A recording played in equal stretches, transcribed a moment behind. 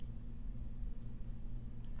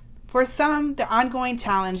For some, the ongoing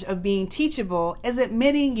challenge of being teachable is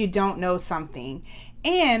admitting you don't know something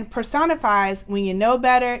and personifies when you know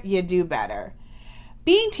better, you do better.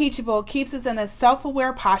 Being teachable keeps us in a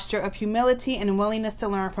self-aware posture of humility and willingness to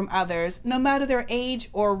learn from others, no matter their age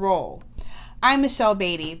or role. I'm Michelle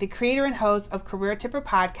Beatty, the creator and host of Career Tipper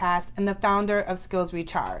Podcast and the founder of Skills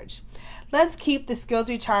Recharge. Let's keep the Skills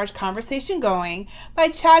Recharge conversation going by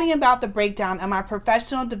chatting about the breakdown of my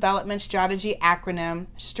professional development strategy acronym,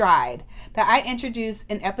 STRIDE, that I introduced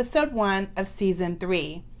in episode 1 of season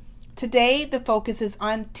 3. Today, the focus is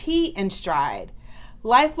on T in STRIDE.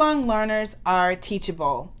 Lifelong learners are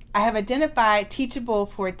teachable. I have identified teachable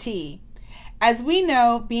for T. As we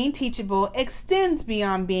know, being teachable extends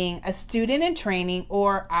beyond being a student in training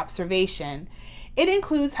or observation. It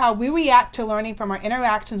includes how we react to learning from our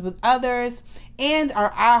interactions with others and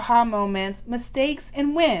our aha moments, mistakes,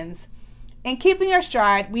 and wins. In keeping our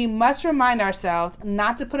stride, we must remind ourselves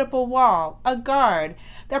not to put up a wall, a guard,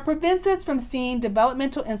 that prevents us from seeing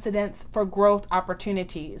developmental incidents for growth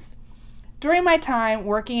opportunities. During my time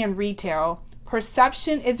working in retail,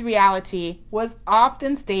 perception is reality was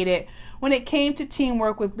often stated when it came to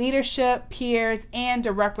teamwork with leadership, peers, and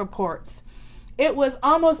direct reports. It was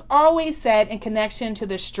almost always said in connection to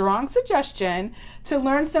the strong suggestion to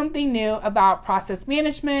learn something new about process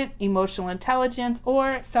management, emotional intelligence,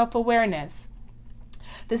 or self-awareness.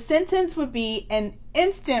 The sentence would be an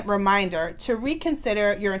instant reminder to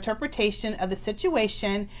reconsider your interpretation of the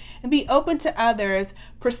situation and be open to others'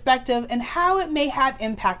 perspective and how it may have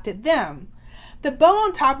impacted them. The bow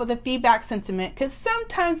on top of the feedback sentiment could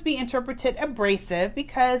sometimes be interpreted abrasive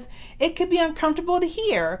because it could be uncomfortable to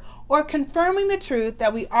hear or confirming the truth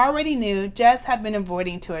that we already knew, just have been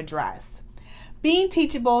avoiding to address. Being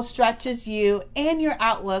teachable stretches you and your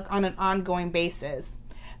outlook on an ongoing basis.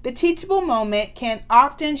 The teachable moment can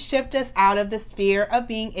often shift us out of the sphere of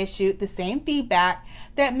being issued the same feedback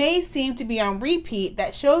that may seem to be on repeat,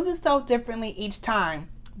 that shows itself differently each time,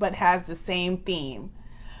 but has the same theme.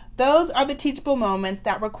 Those are the teachable moments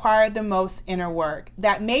that require the most inner work,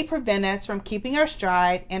 that may prevent us from keeping our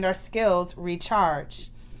stride and our skills recharged.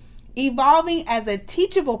 Evolving as a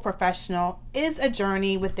teachable professional is a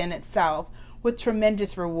journey within itself with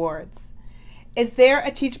tremendous rewards. Is there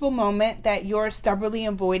a teachable moment that you're stubbornly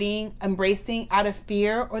avoiding embracing out of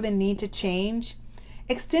fear or the need to change?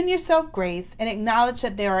 Extend yourself grace and acknowledge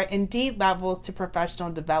that there are indeed levels to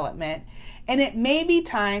professional development, and it may be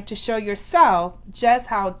time to show yourself just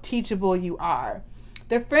how teachable you are.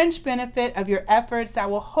 The fringe benefit of your efforts that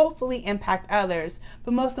will hopefully impact others,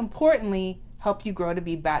 but most importantly, help you grow to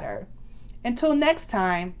be better. Until next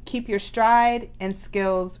time, keep your stride and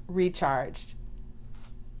skills recharged.